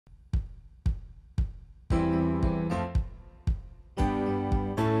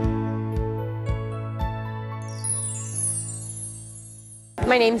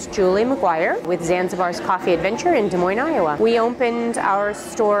My name's Julie McGuire with Zanzibar's Coffee Adventure in Des Moines, Iowa. We opened our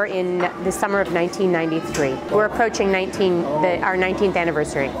store in the summer of 1993. We're approaching our 19th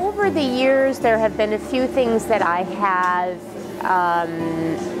anniversary. Over the years, there have been a few things that I have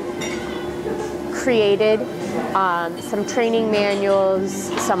created. Some training manuals,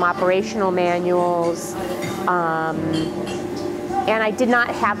 some operational manuals, and I did not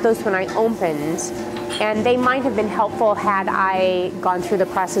have those when I opened. And they might have been helpful had I gone through the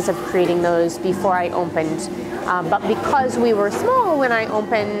process of creating those before I opened. But because we were small when I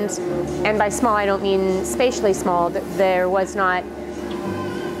opened, and by small I don't mean spatially small, there was not,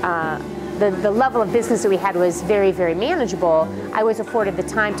 the level of business that we had was very, very manageable. I was afforded the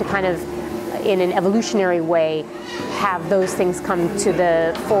time to kind of, in an evolutionary way, have those things come to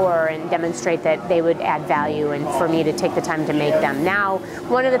the fore and demonstrate that they would add value, and for me to take the time to make them. Now,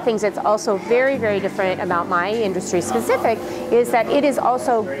 one of the things that's also very, very different about my industry specific is that it has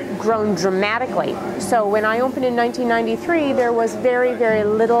also grown dramatically. So when I opened in 1993, there was very, very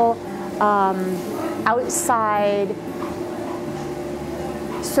little outside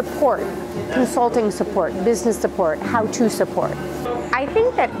support, consulting support, business support, how-to support. I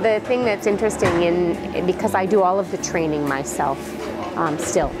think that the thing that's interesting, because I do all of the training myself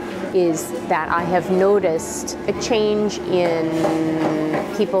still, is that I have noticed a change in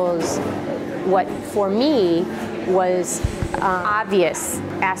people's, what for me was obvious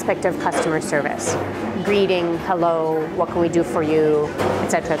aspect of customer service. Greeting, hello, what can we do for you,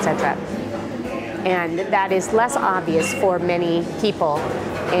 etc., etc. And that is less obvious for many people,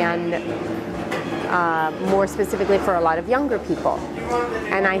 and more specifically for a lot of younger people.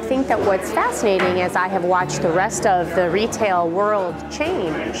 And I think that what's fascinating, as I have watched the rest of the retail world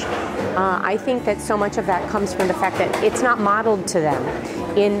change, I think that so much of that comes from the fact that it's not modeled to them.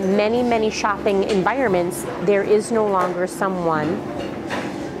 In many, many shopping environments, there is no longer someone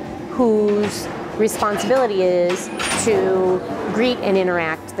whose responsibility is to greet and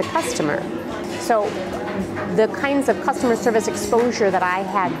interact the customer. So the kinds of customer service exposure that I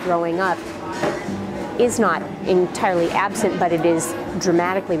had growing up is not entirely absent, but it is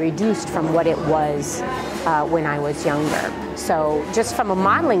dramatically reduced from what it was when I was younger. So just from a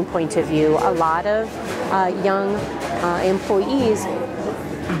modeling point of view, a lot of young employees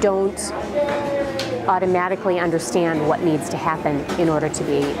don't automatically understand what needs to happen in order to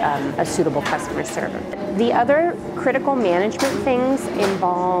be a suitable customer server. The other critical management things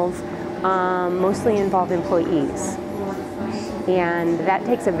mostly involve employees, and that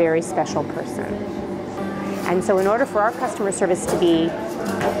takes a very special person. And so in order for our customer service to be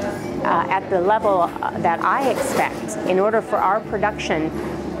at the level that I expect, in order for our production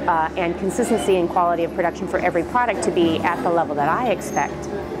and consistency and quality of production for every product to be at the level that I expect,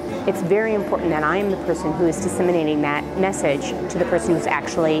 it's very important that I am the person who is disseminating that message to the person who's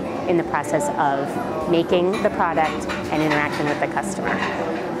actually in the process of making the product and interacting with the customer.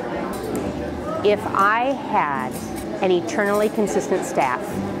 If I had an eternally consistent staff,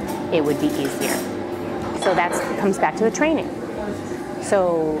 it would be easier. So that comes back to the training.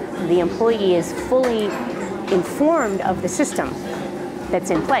 So the employee is fully informed of the system that's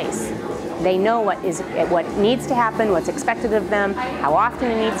in place. They know what needs to happen, what's expected of them, how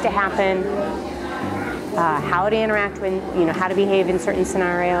often it needs to happen, how to interact with, how to behave in certain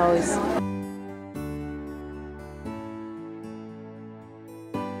scenarios.